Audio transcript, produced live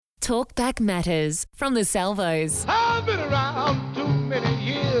Talkback Matters from the Salvos. I've been around too many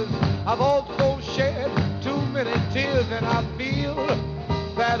years. I've also shed too many tears, and I feel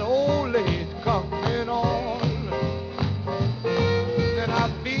that old age coming on. And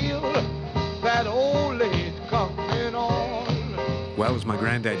I feel that old age coming on. Well, as my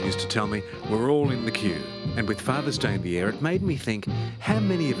granddad used to tell me, we're all in the queue. And with Father's Day in the air, it made me think, how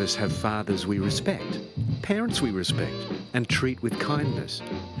many of us have fathers we respect, parents we respect, and treat with kindness?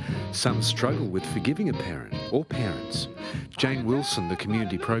 Some struggle with forgiving a parent or parents. Jane Wilson, the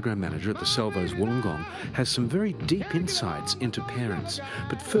Community Program Manager at the Salvos Wollongong, has some very deep insights into parents.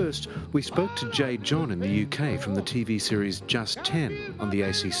 But first, we spoke to Jay John in the UK from the TV series Just 10 on the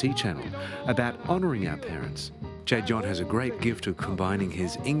ACC channel about honouring our parents. Jay John has a great gift of combining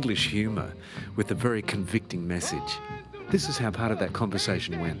his English humour with a very convicting message. This is how part of that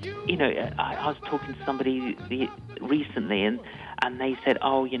conversation went. You know, I was talking to somebody recently and they said,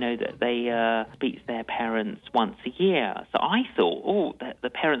 that they speak to their parents once a year. So I thought, the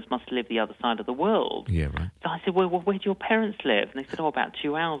parents must live the other side of the world. Yeah, right. So I said, well, where do your parents live? And they said, about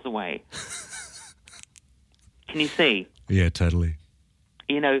 2 hours away. Can you see? Yeah, totally.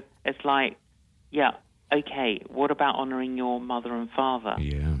 You know, it's like, yeah, okay, what about honouring your mother and father?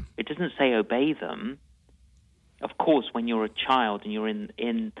 Yeah. It doesn't say obey them. Of course, when you're a child and you're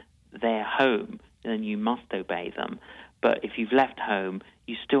in their home, then you must obey them. But if you've left home,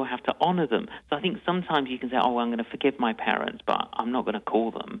 you still have to honour them. So I think sometimes you can say, I'm going to forgive my parents, but I'm not going to call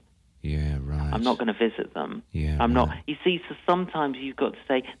them. Yeah, right. I'm not going to visit them. Yeah, I'm right. not. You see, so sometimes you've got to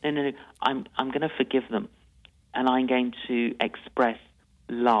say, no, I'm going to forgive them, and I'm going to express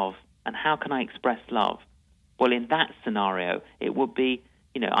love. And how can I express love? Well, in that scenario, it would be,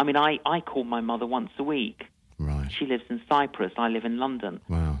 I call my mother once a week. Right. She lives in Cyprus. I live in London.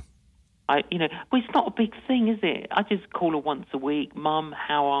 Wow. It's not a big thing, is it? I just call her once a week. Mum,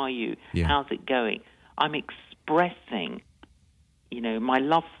 how are you? Yeah. How's it going? I'm expressing, my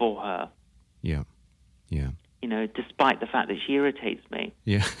love for her. Yeah. Yeah. Despite the fact that she irritates me.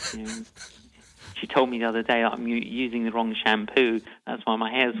 Yeah. She told me the other day I'm using the wrong shampoo. That's why my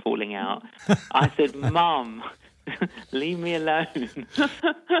hair's falling out. I said, Mum, leave me alone.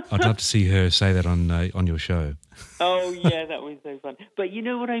 I'd love to see her say that on your show. Oh, yeah, that was so fun. But you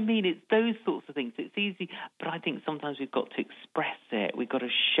know what I mean? It's those sorts of things. It's easy, but I think sometimes we've got to express it. We've got to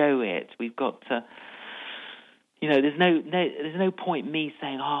show it. We've got to... there's no point me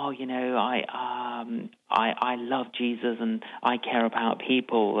saying, I love Jesus and I care about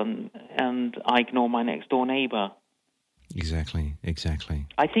people and I ignore my next door neighbour. Exactly.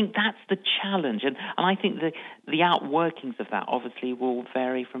 I think that's the challenge, and I think the outworkings of that obviously will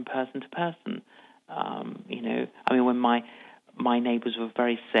vary from person to person. When my neighbours were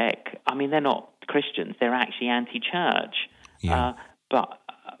very sick, they're not Christians; they're actually anti-church. Yeah. But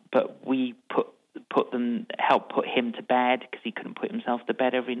we helped put him to bed because he couldn't put himself to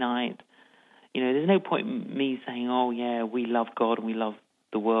bed every night. There's no point in me saying, we love God and we love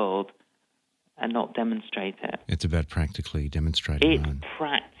the world, and not demonstrate it. It's about practically demonstrating.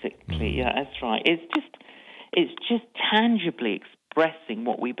 Yeah, that's right. It's just tangibly expressing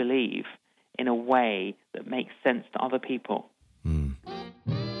what we believe in a way that makes sense to other people. Mm.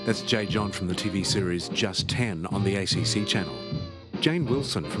 That's Jay John from the TV series Just 10 on the ACC channel. Jane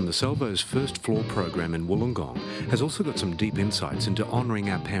Wilson from the Salvos First Floor program in Wollongong has also got some deep insights into honouring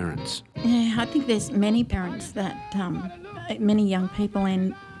our parents. Yeah, I think there's many parents that, many young people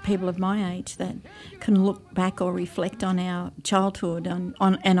and people of my age that can look back or reflect on our childhood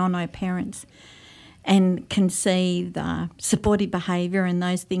on our parents and can see the supportive behaviour and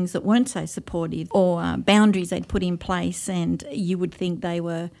those things that weren't so supportive, or boundaries they'd put in place, and you would think they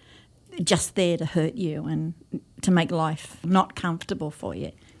were just there to hurt you and to make life not comfortable for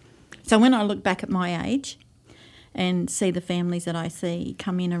you. So when I look back at my age and see the families that I see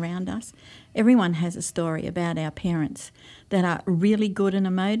come in around us, everyone has a story about our parents that are really good and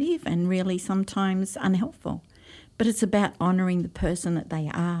emotive and really sometimes unhelpful. But it's about honouring the person that they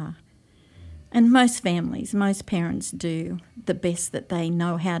are. And most families, most parents do the best that they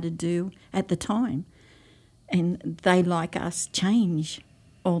know how to do at the time. And they, like us, change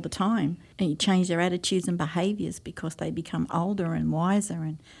all the time. And you change their attitudes and behaviours because they become older and wiser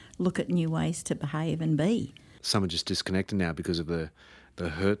and look at new ways to behave and be. Some are just disconnected now because of the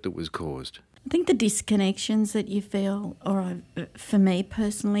hurt that was caused. I think the disconnections that you feel, for me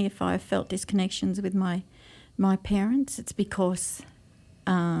personally, if I felt disconnections with my parents, it's because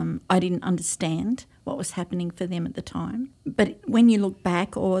I didn't understand what was happening for them at the time. But when you look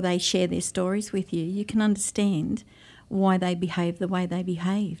back or they share their stories with you, you can understand why they behaved the way they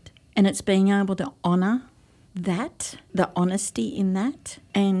behaved. And it's being able to honour that, the honesty in that,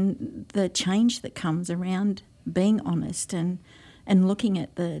 and the change that comes around being honest and looking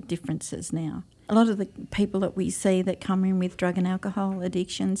at the differences now. A lot of the people that we see that come in with drug and alcohol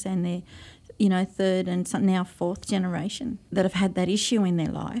addictions, and they're, third and now fourth generation that have had that issue in their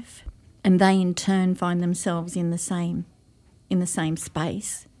life, and they in turn find themselves in the same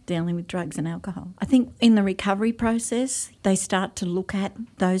space dealing with drugs and alcohol. I think in the recovery process, they start to look at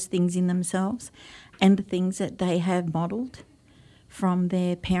those things in themselves and the things that they have modelled from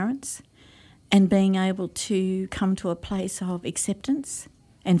their parents, and being able to come to a place of acceptance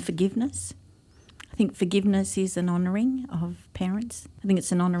and forgiveness. I think forgiveness is an honouring of parents. I think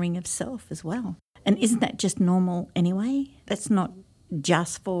it's an honouring of self as well. And isn't that just normal anyway? That's not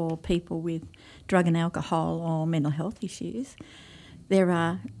just for people with drug and alcohol or mental health issues. There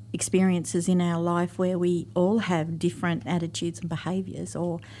are experiences in our life where we all have different attitudes and behaviours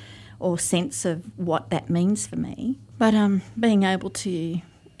or sense of what that means for me. But being able to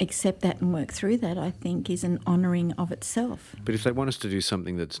accept that and work through that, I think, is an honouring of itself. But if they want us to do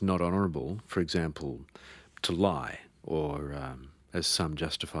something that's not honourable, for example, to lie, or as some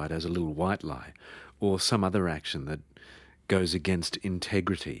justify it as a little white lie, or some other action that goes against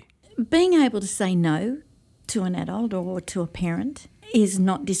integrity. Being able to say no to an adult or to a parent is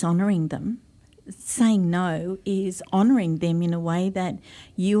not dishonouring them. Saying no is honouring them in a way that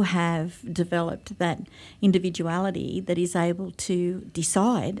you have developed that individuality that is able to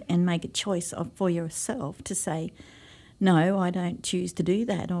decide and make a choice for yourself to say, no, I don't choose to do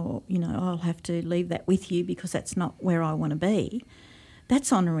that, or, I'll have to leave that with you because that's not where I want to be.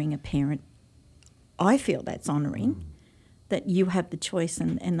 That's honouring a parent. I feel that's honouring, that you have the choice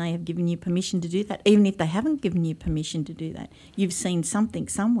and they have given you permission to do that. Even if they haven't given you permission to do that, you've seen something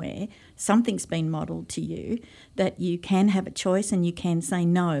somewhere, something's been modelled to you, that you can have a choice and you can say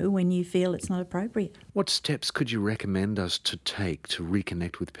no when you feel it's not appropriate. What steps could you recommend us to take to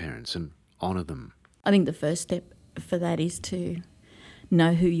reconnect with parents and honour them? I think the first step for that is to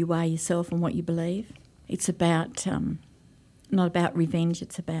know who you are yourself and what you believe. It's about not about revenge,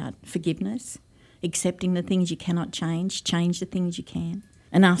 it's about forgiveness. Accepting the things you cannot change the things you can,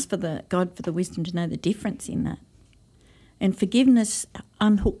 and ask for God for the wisdom to know the difference in that. And forgiveness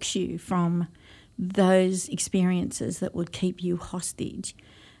unhooks you from those experiences that would keep you hostage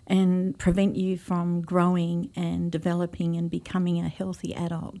and prevent you from growing and developing and becoming a healthy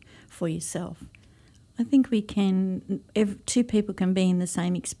adult for yourself. I think two people can be in the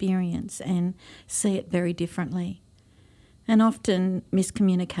same experience and see it very differently. And often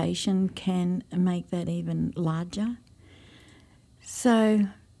miscommunication can make that even larger. So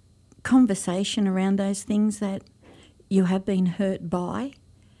conversation around those things that you have been hurt by,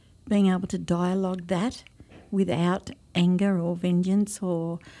 being able to dialogue that without anger or vengeance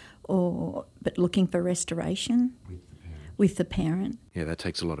but looking for restoration with the parent. Yeah, that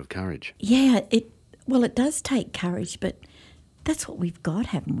takes a lot of courage. Yeah, it does take courage, but that's what we've got,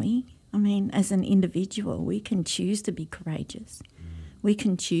 haven't we? I mean, as an individual, we can choose to be courageous. We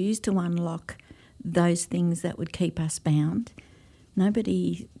can choose to unlock those things that would keep us bound.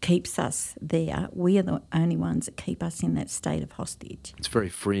 Nobody keeps us there. We are the only ones that keep us in that state of hostage. It's very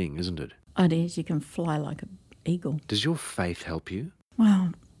freeing, isn't it? It is. You can fly like an eagle. Does your faith help you?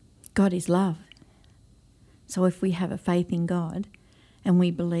 Well, God is love. So if we have a faith in God and we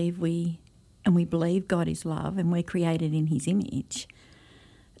believe God is love and we're created in His image,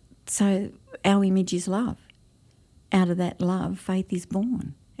 so our image is love. Out of that love, faith is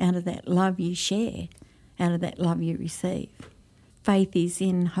born. Out of that love you share. Out of that love you receive. Faith is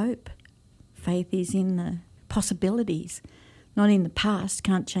in hope. Faith is in the possibilities. Not in the past.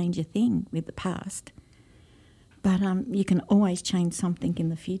 Can't change a thing with the past. But you can always change something in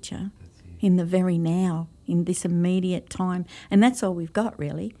the future. In the very now. In this immediate time. And that's all we've got,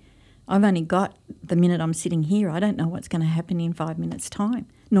 really. I've only got the minute I'm sitting here. I don't know what's going to happen in 5 minutes' time,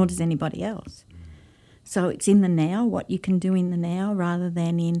 nor does anybody else. So it's in the now, what you can do in the now, rather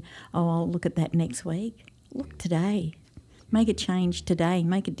than in, I'll look at that next week. Look today. Make a change today.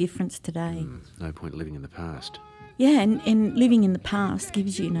 Make a difference today. No point living in the past. Yeah, and living in the past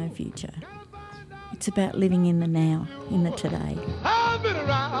gives you no future. It's about living in the now, in the today. I've been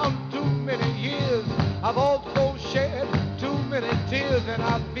around too many years. I've also shed too many tears, and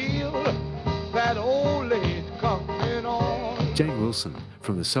I feel that old age coming on. Jane Wilson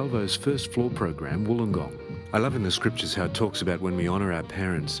from the Salvo's First Floor program, Wollongong. I love in the scriptures how it talks about when we honour our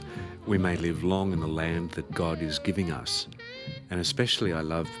parents, we may live long in the land that God is giving us. And especially I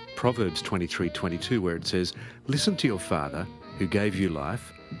love Proverbs 23:22, where it says, "Listen to your father who gave you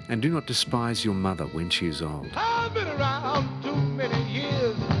life, and do not despise your mother when she is old." I've been around too many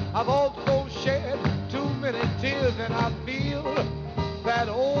years. I've also